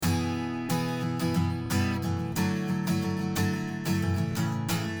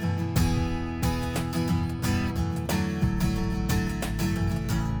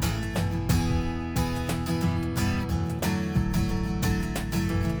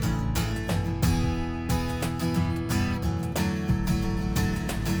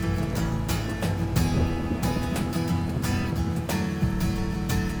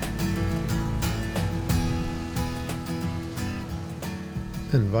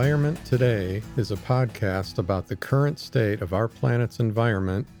Environment Today is a podcast about the current state of our planet's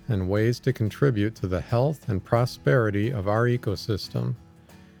environment and ways to contribute to the health and prosperity of our ecosystem.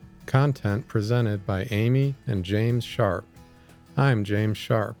 Content presented by Amy and James Sharp. I'm James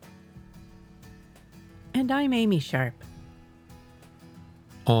Sharp. And I'm Amy Sharp.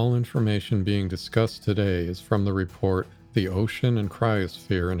 All information being discussed today is from the report The Ocean and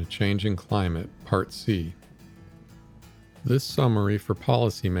Cryosphere in a Changing Climate, Part C. This summary for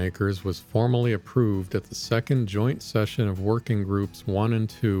policymakers was formally approved at the second joint session of Working Groups 1 and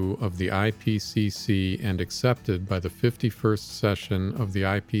 2 of the IPCC and accepted by the 51st session of the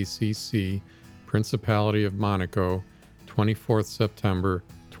IPCC, Principality of Monaco, 24th September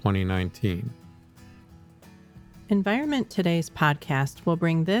 2019. Environment Today's podcast will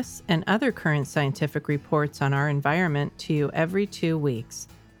bring this and other current scientific reports on our environment to you every 2 weeks,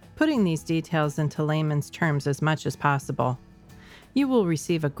 putting these details into layman's terms as much as possible. You will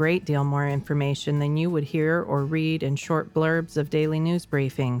receive a great deal more information than you would hear or read in short blurbs of daily news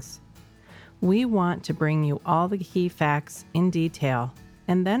briefings. We want to bring you all the key facts in detail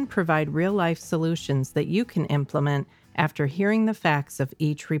and then provide real-life solutions that you can implement after hearing the facts of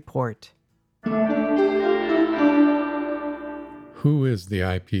each report. Who is the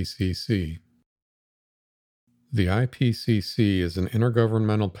IPCC? The IPCC is an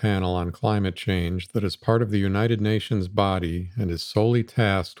intergovernmental panel on climate change that is part of the United Nations body and is solely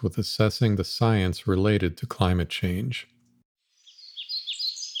tasked with assessing the science related to climate change.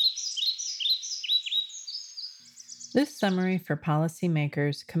 This summary for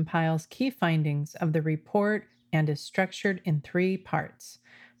policymakers compiles key findings of the report and is structured in 3 parts.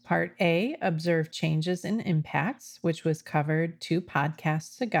 Part A, observe changes and impacts, which was covered 2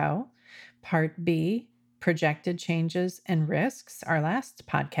 podcasts ago. Part B, projected changes and risks, our last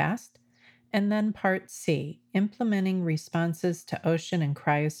podcast. And then Part C, implementing responses to ocean and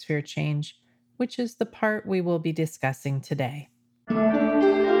cryosphere change, which is the part we will be discussing today. The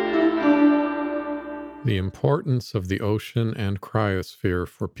importance of the ocean and cryosphere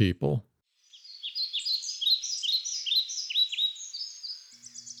for people.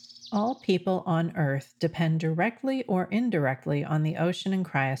 All people on Earth depend directly or indirectly on the ocean and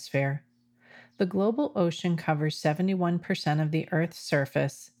cryosphere. The global ocean covers 71% of the Earth's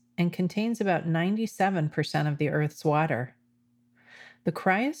surface and contains about 97% of the Earth's water. The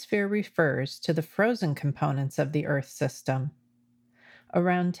cryosphere refers to the frozen components of the Earth system.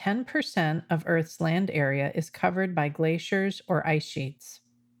 Around 10% of Earth's land area is covered by glaciers or ice sheets.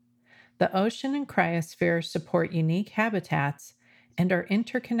 The ocean and cryosphere support unique habitats and are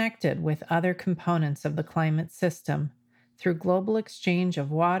interconnected with other components of the climate system through global exchange of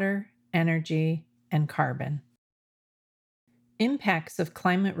water, energy, and carbon. Impacts of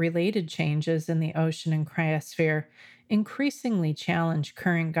climate-related changes in the ocean and cryosphere increasingly challenge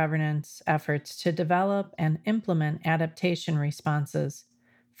current governance efforts to develop and implement adaptation responses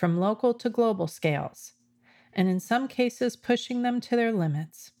from local to global scales, and in some cases pushing them to their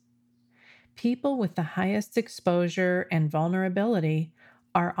limits. People with the highest exposure and vulnerability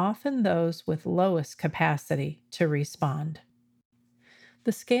are often those with lowest capacity to respond.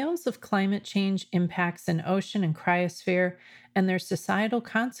 The scales of climate change impacts in ocean and cryosphere and their societal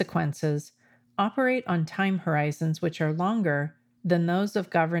consequences operate on time horizons which are longer than those of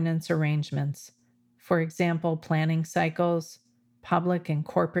governance arrangements. For example, planning cycles, public and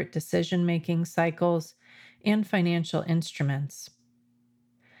corporate decision-making cycles, and financial instruments.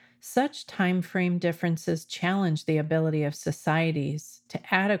 Such time frame differences challenge the ability of societies to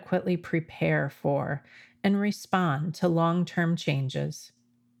adequately prepare for and respond to long-term changes.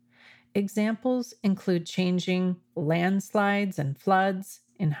 Examples include changing landslides and floods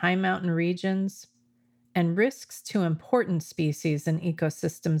in high mountain regions and risks to important species and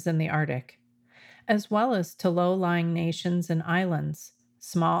ecosystems in the Arctic, as well as to low-lying nations and islands,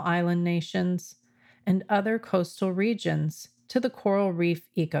 small island nations, and other coastal regions to the coral reef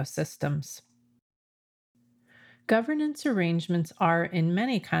ecosystems. Governance arrangements are, in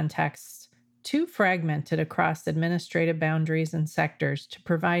many contexts, too fragmented across administrative boundaries and sectors to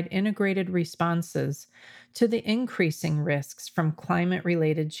provide integrated responses to the increasing risks from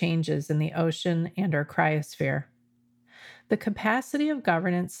climate-related changes in the ocean and our cryosphere. The capacity of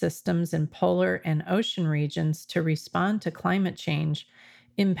governance systems in polar and ocean regions to respond to climate change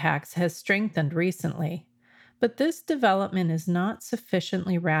impacts has strengthened recently, but this development is not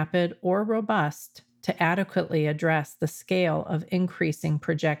sufficiently rapid or robust to adequately address the scale of increasing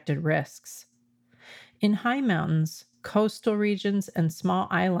projected risks. In high mountains, coastal regions, and small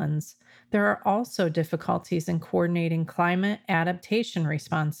islands, there are also difficulties in coordinating climate adaptation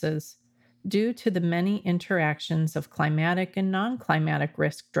responses due to the many interactions of climatic and non climatic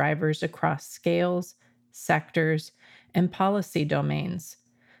risk drivers across scales, sectors, and policy domains,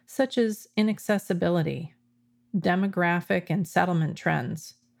 such as inaccessibility, demographic and settlement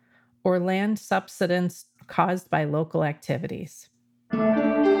trends, or land subsidence caused by local activities.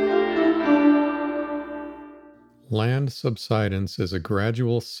 Land subsidence is a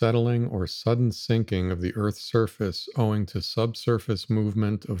gradual settling or sudden sinking of the Earth's surface owing to subsurface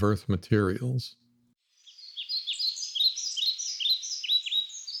movement of Earth materials.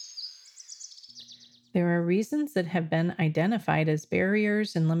 There are reasons that have been identified as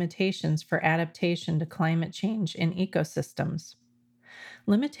barriers and limitations for adaptation to climate change in ecosystems.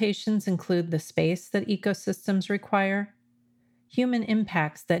 Limitations include the space that ecosystems require, human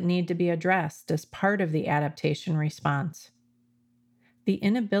impacts that need to be addressed as part of the adaptation response, the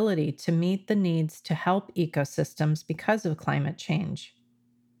inability to meet the needs to help ecosystems because of climate change,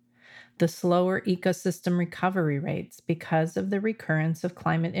 the slower ecosystem recovery rates because of the recurrence of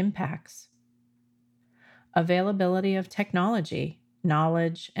climate impacts, availability of technology,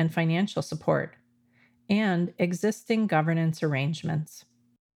 knowledge, and financial support, and existing governance arrangements.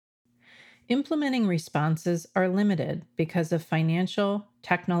 Implementing responses are limited because of financial,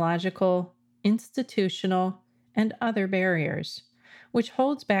 technological, institutional, and other barriers, which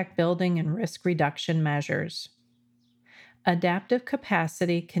holds back building and risk reduction measures. Adaptive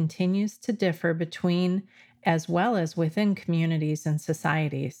capacity continues to differ between as well as within communities and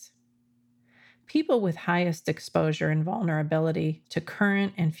societies. People with highest exposure and vulnerability to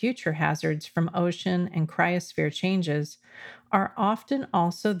current and future hazards from ocean and cryosphere changes are often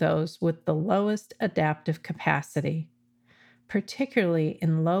also those with the lowest adaptive capacity, particularly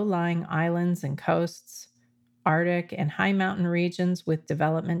in low lying islands and coasts, Arctic and high mountain regions with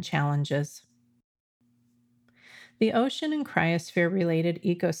development challenges. The ocean and cryosphere related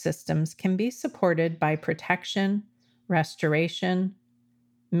ecosystems can be supported by protection, restoration,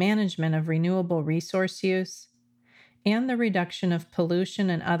 management of renewable resource use, and the reduction of pollution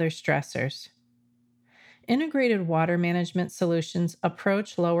and other stressors. Integrated water management solutions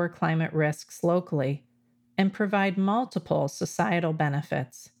approach lower climate risks locally and provide multiple societal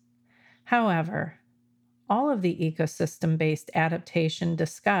benefits. However, all of the ecosystem based adaptation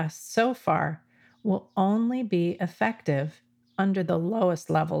discussed so far will only be effective under the lowest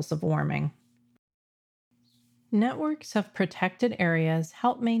levels of warming. Networks of protected areas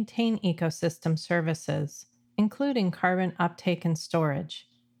help maintain ecosystem services, including carbon uptake and storage,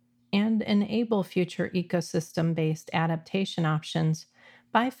 and enable future ecosystem based adaptation options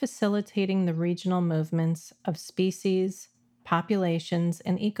by facilitating the regional movements of species, populations,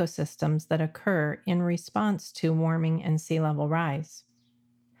 and ecosystems that occur in response to warming and sea level rise.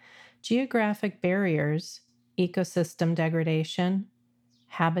 Geographic barriers, ecosystem degradation,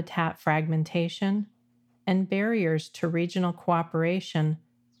 habitat fragmentation, and barriers to regional cooperation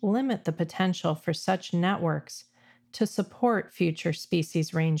limit the potential for such networks to support future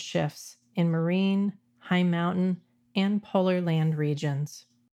species range shifts in marine, high mountain, and polar land regions.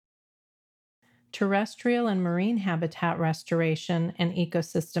 Terrestrial and marine habitat restoration and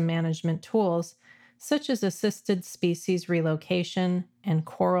ecosystem management tools, such as assisted species relocation and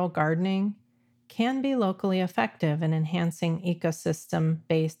coral gardening, can be locally effective in enhancing ecosystem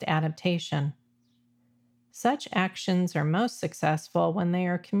based adaptation. Such actions are most successful when they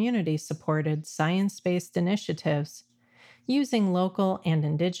are community supported, science based initiatives using local and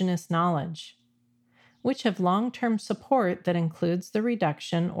indigenous knowledge, which have long term support that includes the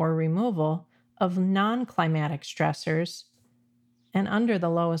reduction or removal of non climatic stressors and under the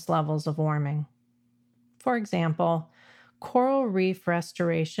lowest levels of warming. For example, coral reef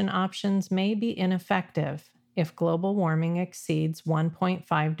restoration options may be ineffective if global warming exceeds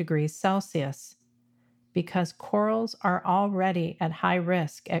 1.5 degrees Celsius, because corals are already at high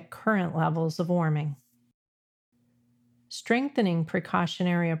risk at current levels of warming. Strengthening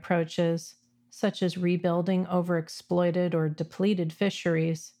precautionary approaches, such as rebuilding overexploited or depleted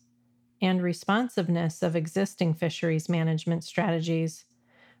fisheries, and responsiveness of existing fisheries management strategies,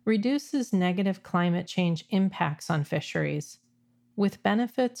 reduces negative climate change impacts on fisheries, with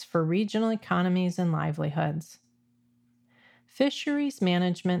benefits for regional economies and livelihoods. Fisheries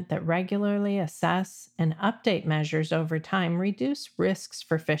management that regularly assess and update measures over time reduce risks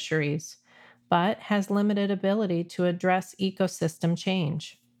for fisheries, but has limited ability to address ecosystem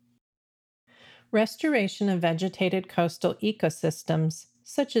change. Restoration of vegetated coastal ecosystems,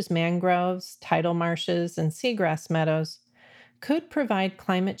 such as mangroves, tidal marshes, and seagrass meadows, could provide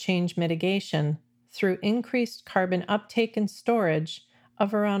climate change mitigation through increased carbon uptake and storage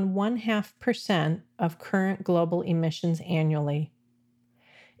of around 0.5% of current global emissions annually.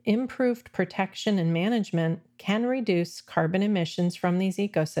 Improved protection and management can reduce carbon emissions from these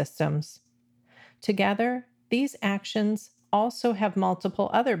ecosystems. Together, these actions also have multiple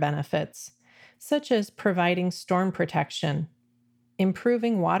other benefits, such as providing storm protection,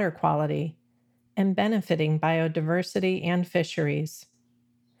 improving water quality, and benefiting biodiversity and fisheries.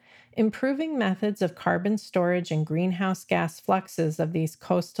 Improving methods of carbon storage and greenhouse gas fluxes of these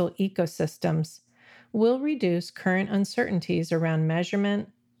coastal ecosystems will reduce current uncertainties around measurement,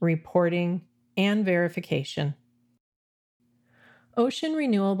 reporting, and verification. Ocean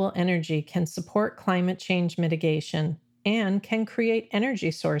renewable energy can support climate change mitigation and can create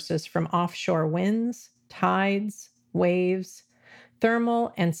energy sources from offshore winds, tides, waves,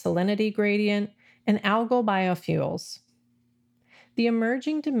 thermal and salinity gradient, and algal biofuels. The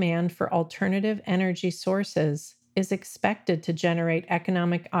emerging demand for alternative energy sources is expected to generate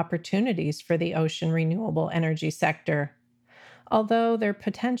economic opportunities for the ocean renewable energy sector, although their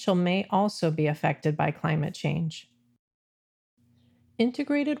potential may also be affected by climate change.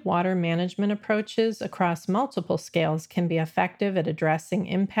 Integrated water management approaches across multiple scales can be effective at addressing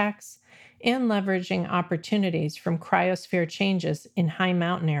impacts and leveraging opportunities from cryosphere changes in high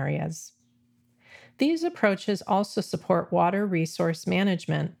mountain areas. These approaches also support water resource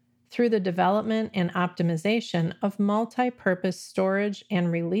management through the development and optimization of multi-purpose storage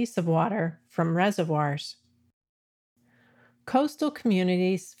and release of water from reservoirs. Coastal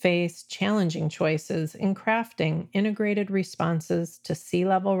communities face challenging choices in crafting integrated responses to sea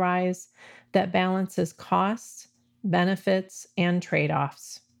level rise that balances costs, benefits, and trade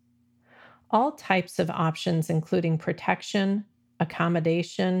offs. All types of options, including protection,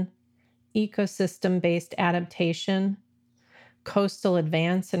 accommodation, ecosystem based adaptation, coastal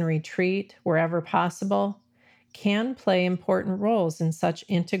advance and retreat wherever possible, can play important roles in such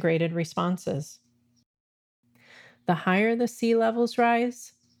integrated responses. The higher the sea levels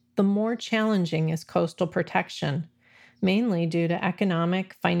rise, the more challenging is coastal protection, mainly due to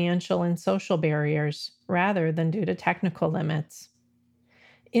economic, financial, and social barriers rather than due to technical limits.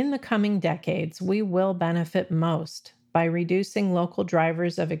 In the coming decades, we will benefit most by reducing local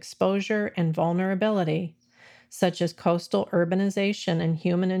drivers of exposure and vulnerability, such as coastal urbanization and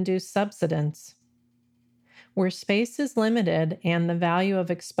human induced subsidence. Where space is limited and the value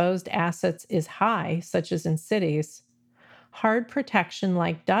of exposed assets is high, such as in cities, hard protection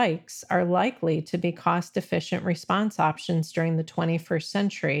like dikes are likely to be cost efficient response options during the 21st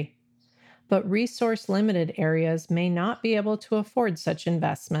century, but resource limited areas may not be able to afford such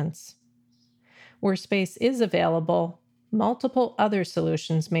investments. Where space is available, multiple other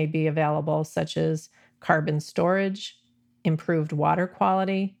solutions may be available, such as carbon storage, improved water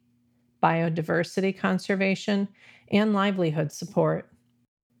quality, biodiversity conservation, and livelihood support.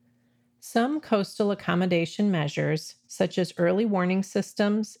 Some coastal accommodation measures, such as early warning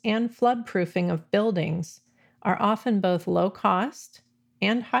systems and flood proofing of buildings, are often both low cost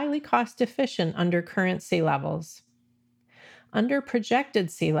and highly cost efficient under current sea levels. Under projected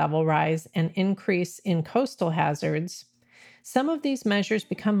sea level rise and increase in coastal hazards, some of these measures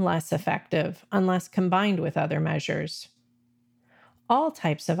become less effective unless combined with other measures. All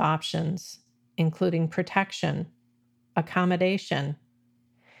types of options, including protection, accommodation,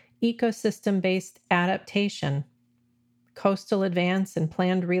 ecosystem based adaptation, coastal advance, and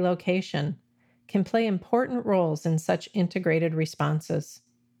planned relocation, can play important roles in such integrated responses.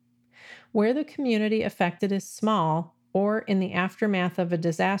 Where the community affected is small or in the aftermath of a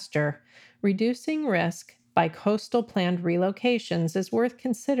disaster, reducing risk by coastal planned relocations is worth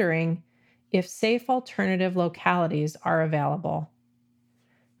considering if safe alternative localities are available.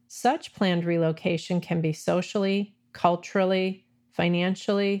 Such planned relocation can be socially, culturally,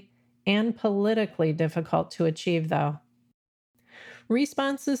 financially, and politically difficult to achieve, though.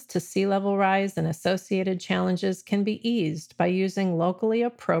 Responses to sea level rise and associated challenges can be eased by using locally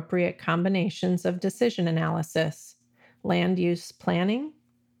appropriate combinations of decision analysis, land use planning,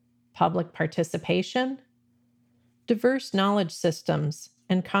 public participation, diverse knowledge systems,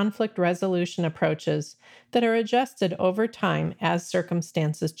 and conflict resolution approaches that are adjusted over time as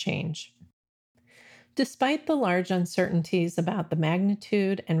circumstances change. Despite the large uncertainties about the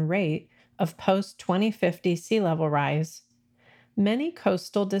magnitude and rate of post 2050 sea level rise, many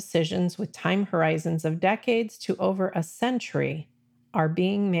coastal decisions with time horizons of decades to over a century are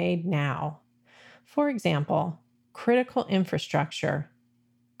being made now. For example, critical infrastructure,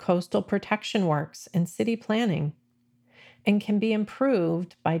 coastal protection works, and city planning, and can be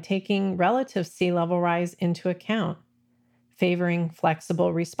improved by taking relative sea level rise into account, favoring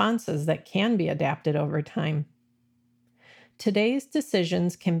flexible responses that can be adapted over time. Today's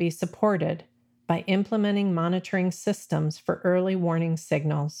decisions can be supported by implementing monitoring systems for early warning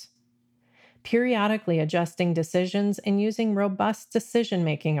signals, periodically adjusting decisions and using robust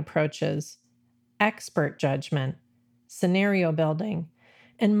decision-making approaches, expert judgment, scenario building,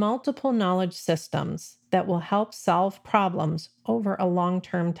 and multiple knowledge systems that will help solve problems over a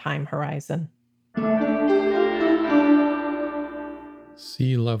long-term time horizon.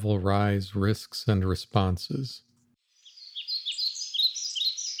 Sea level rise risks and responses.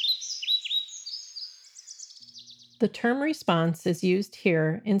 The term response is used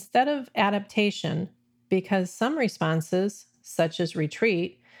here instead of adaptation because some responses, such as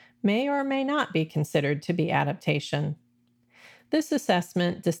retreat, may or may not be considered to be adaptation. This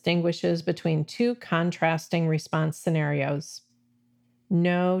assessment distinguishes between two contrasting response scenarios.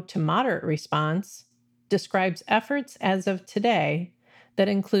 No to moderate response describes efforts as of today that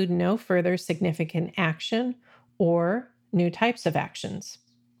include no further significant action or new types of actions.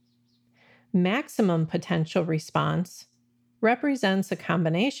 Maximum potential response represents a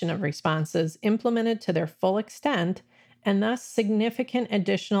combination of responses implemented to their full extent and thus significant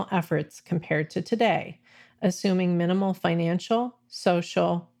additional efforts compared to today, assuming minimal financial,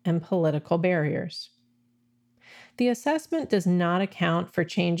 social, and political barriers. The assessment does not account for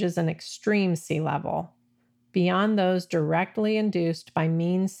changes in extreme sea level, beyond those directly induced by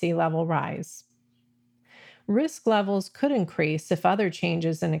mean sea level rise. Risk levels could increase if other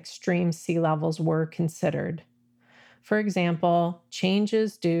changes in extreme sea levels were considered. For example,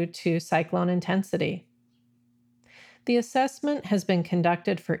 changes due to cyclone intensity. The assessment has been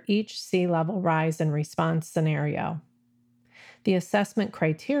conducted for each sea level rise and response scenario. The assessment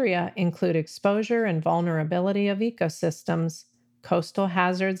criteria include exposure and vulnerability of ecosystems, coastal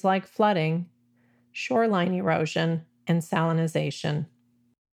hazards like flooding, shoreline erosion, and salinization.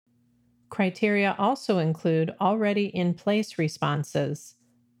 Criteria also include already in place responses,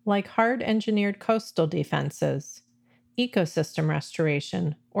 like hard engineered coastal defenses, ecosystem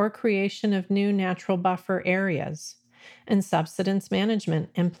restoration, or creation of new natural buffer areas, and subsidence management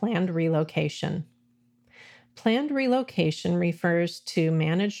and planned relocation. Planned relocation refers to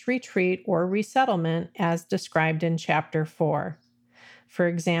managed retreat or resettlement as described in Chapter 4. For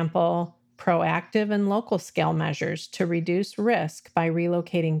example, proactive and local scale measures to reduce risk by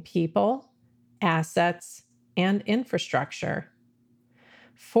relocating people, assets, and infrastructure.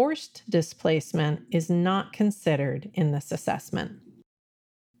 Forced displacement is not considered in this assessment.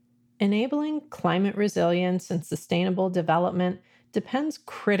 Enabling climate resilience and sustainable development depends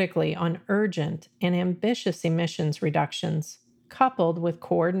critically on urgent and ambitious emissions reductions, coupled with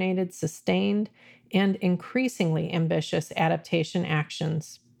coordinated, sustained, and increasingly ambitious adaptation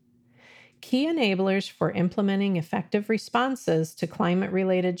actions. Key enablers for implementing effective responses to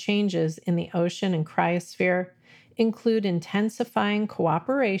climate-related changes in the ocean and cryosphere include intensifying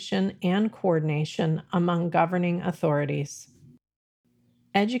cooperation and coordination among governing authorities.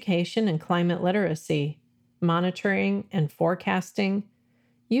 Education and climate literacy, monitoring and forecasting,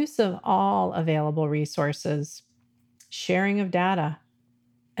 use of all available resources, sharing of data,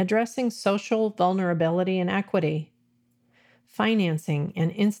 addressing social vulnerability and equity, financing and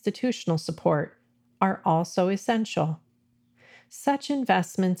institutional support are also essential. Such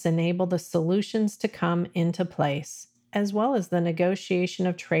investments enable the solutions to come into place, as well as the negotiation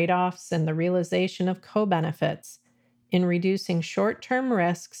of trade-offs and the realization of co-benefits in reducing short-term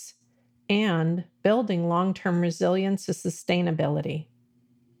risks and building long-term resilience and sustainability.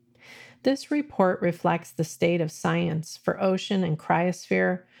 This report reflects the state of science for ocean and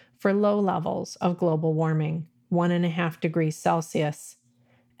cryosphere for low levels of global warming, 1.5 degrees Celsius,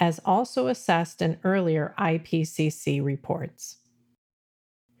 as also assessed in earlier IPCC reports.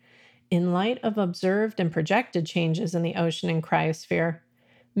 In light of observed and projected changes in the ocean and cryosphere,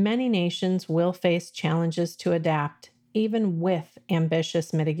 many nations will face challenges to adapt, even with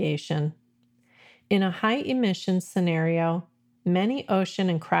ambitious mitigation. In a high emissions scenario, many ocean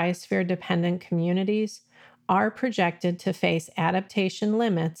and cryosphere-dependent communities are projected to face adaptation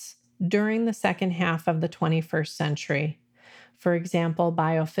limits during the second half of the 21st century. For example,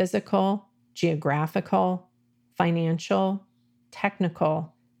 biophysical, geographical, financial,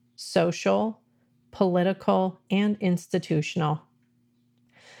 technical, social, political, and institutional.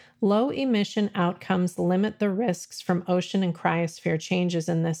 Low emission outcomes limit the risks from ocean and cryosphere changes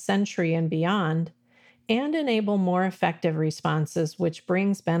in this century and beyond, and enable more effective responses, which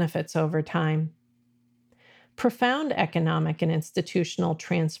brings benefits over time. Profound economic and institutional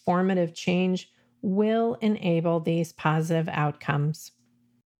transformative change will enable these positive outcomes.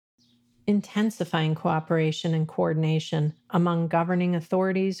 Intensifying cooperation and coordination among governing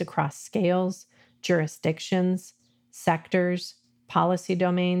authorities across scales, jurisdictions, sectors, policy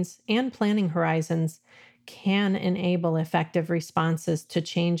domains, and planning horizons can enable effective responses to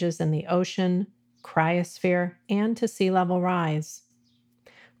changes in the ocean, cryosphere, and to sea level rise.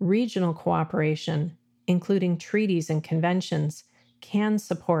 Regional cooperation, including treaties and conventions, can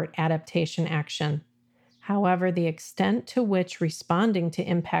support adaptation action. However, the extent to which responding to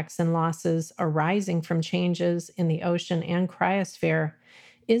impacts and losses arising from changes in the ocean and cryosphere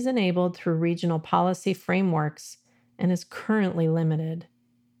is enabled through regional policy frameworks and is currently limited.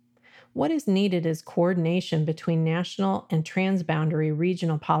 What is needed is coordination between national and transboundary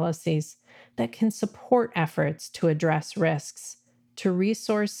regional policies that can support efforts to address risks to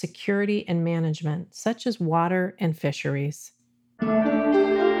resource security and management, such as water and fisheries.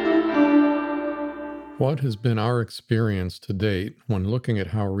 What has been our experience to date when looking at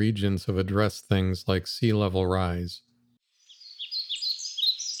how regions have addressed things like sea level rise?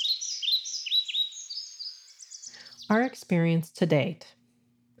 Our experience to date.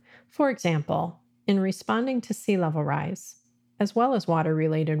 For example, in responding to sea level rise, as well as water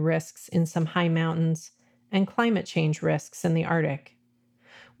related risks in some high mountains and climate change risks in the Arctic,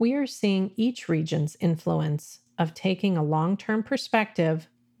 we are seeing each region's influence of taking a long term perspective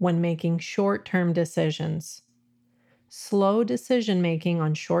when making short term decisions. Slow decision making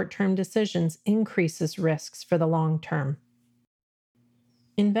on short term decisions increases risks for the long term.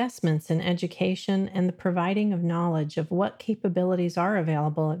 Investments in education and the providing of knowledge of what capabilities are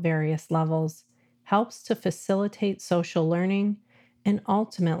available at various levels helps to facilitate social learning and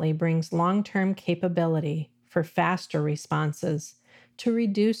ultimately brings long term capability for faster responses to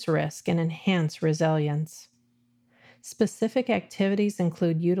reduce risk and enhance resilience. Specific activities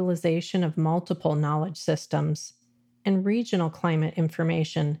include utilization of multiple knowledge systems and regional climate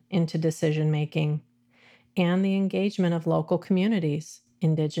information into decision making, and the engagement of local communities,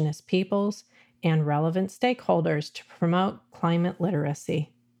 Indigenous peoples, and relevant stakeholders to promote climate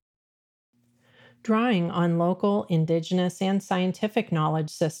literacy. Drawing on local, Indigenous, and scientific knowledge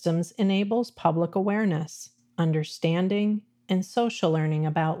systems enables public awareness, understanding, and social learning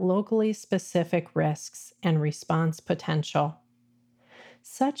about locally specific risks and response potential.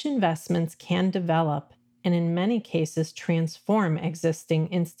 Such investments can develop and, in many cases, transform existing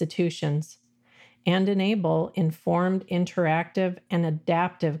institutions and enable informed, interactive, and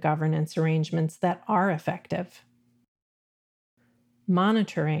adaptive governance arrangements that are effective.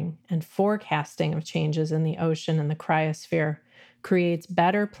 Monitoring and forecasting of changes in the ocean and the cryosphere creates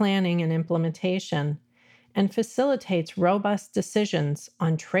better planning and implementation and facilitates robust decisions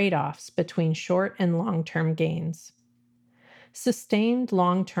on trade offs between short and long term gains. Sustained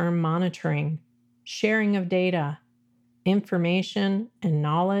long term monitoring, sharing of data, information, and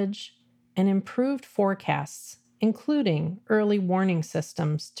knowledge, and improved forecasts, including early warning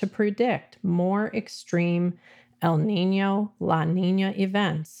systems to predict more extreme El Nino, La Nina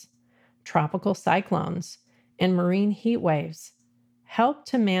events, tropical cyclones, and marine heat waves, help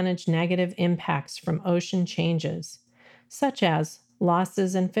to manage negative impacts from ocean changes, such as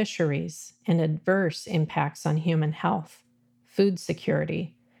losses in fisheries and adverse impacts on human health, food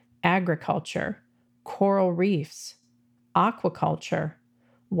security, agriculture, coral reefs, aquaculture,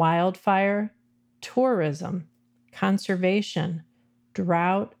 wildfire, tourism, conservation,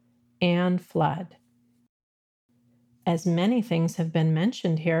 drought, and flood. As many things have been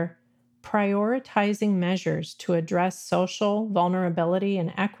mentioned here, prioritizing measures to address social vulnerability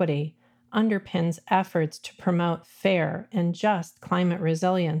and equity underpins efforts to promote fair and just climate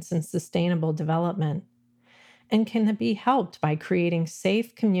resilience and sustainable development, and can be helped by creating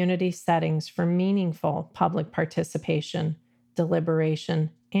safe community settings for meaningful public participation, deliberation,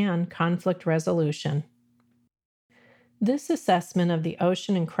 and conflict resolution. This assessment of the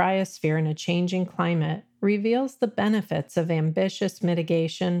ocean and cryosphere in a changing climate reveals the benefits of ambitious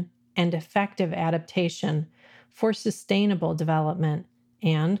mitigation and effective adaptation for sustainable development,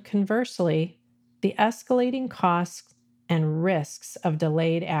 and conversely, the escalating costs and risks of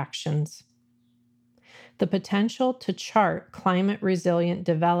delayed actions. The potential to chart climate resilient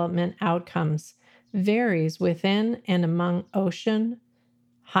development outcomes varies within and among ocean,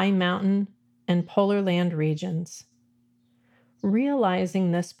 high mountain, and polar land regions.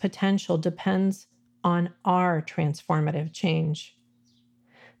 Realizing this potential depends on our transformative change.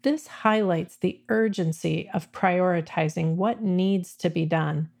 This highlights the urgency of prioritizing what needs to be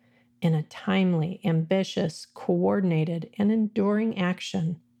done in a timely, ambitious, coordinated, and enduring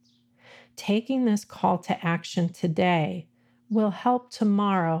action. Taking this call to action today will help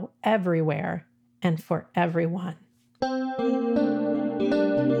tomorrow everywhere and for everyone.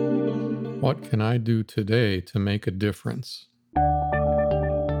 What can I do today to make a difference?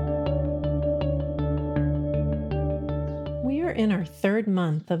 We are We're in our third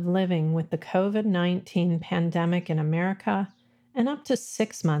month of living with the COVID-19 pandemic in America and up to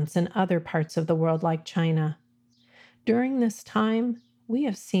 6 months in other parts of the world like China. During this time, we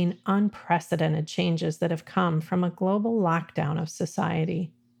have seen unprecedented changes that have come from a global lockdown of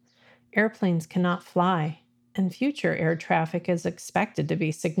society. Airplanes cannot fly, and future air traffic is expected to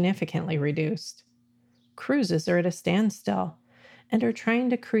be significantly reduced. Cruises are at a standstill and are trying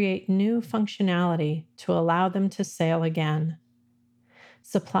to create new functionality to allow them to sail again.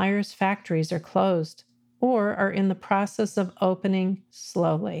 Suppliers' factories are closed or are in the process of opening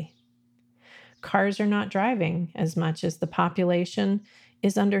slowly. Cars are not driving as much as the population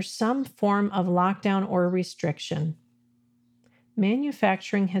is under some form of lockdown or restriction.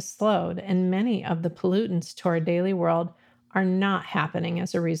 Manufacturing has slowed, and many of the pollutants to our daily world are not happening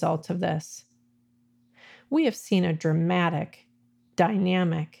as a result of this. We have seen a dramatic,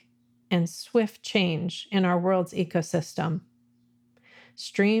 dynamic, and swift change in our world's ecosystem.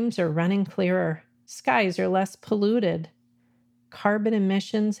 Streams are running clearer, skies are less polluted, carbon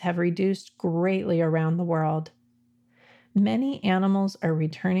emissions have reduced greatly around the world. Many animals are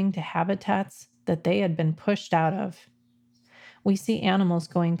returning to habitats that they had been pushed out of. We see animals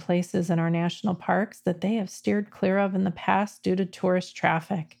going places in our national parks that they have steered clear of in the past due to tourist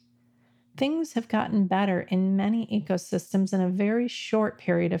traffic. Things have gotten better in many ecosystems in a very short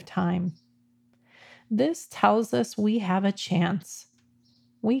period of time. This tells us we have a chance.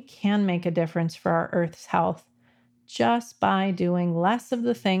 We can make a difference for our Earth's health just by doing less of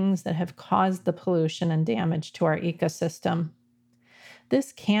the things that have caused the pollution and damage to our ecosystem.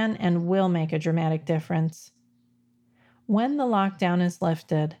 This can and will make a dramatic difference. When the lockdown is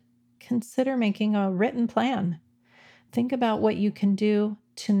lifted, consider making a written plan. Think about what you can do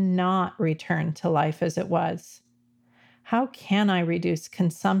to not return to life as it was. How can I reduce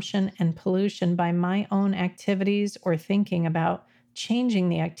consumption and pollution by my own activities or thinking about changing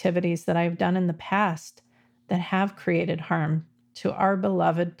the activities that I've done in the past that have created harm to our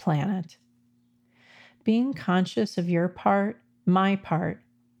beloved planet? Being conscious of your part, my part,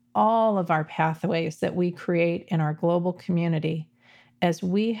 all of our pathways that we create in our global community, as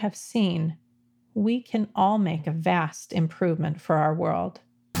we have seen, we can all make a vast improvement for our world.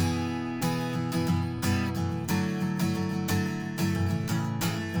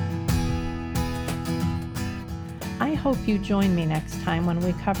 I hope you join me next time when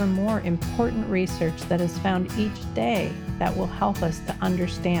we cover more important research that is found each day that will help us to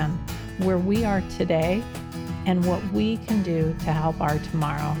understand where we are today and what we can do to help our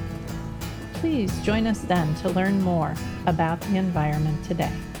tomorrow. Please join us then to learn more about the environment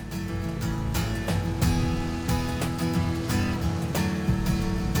today.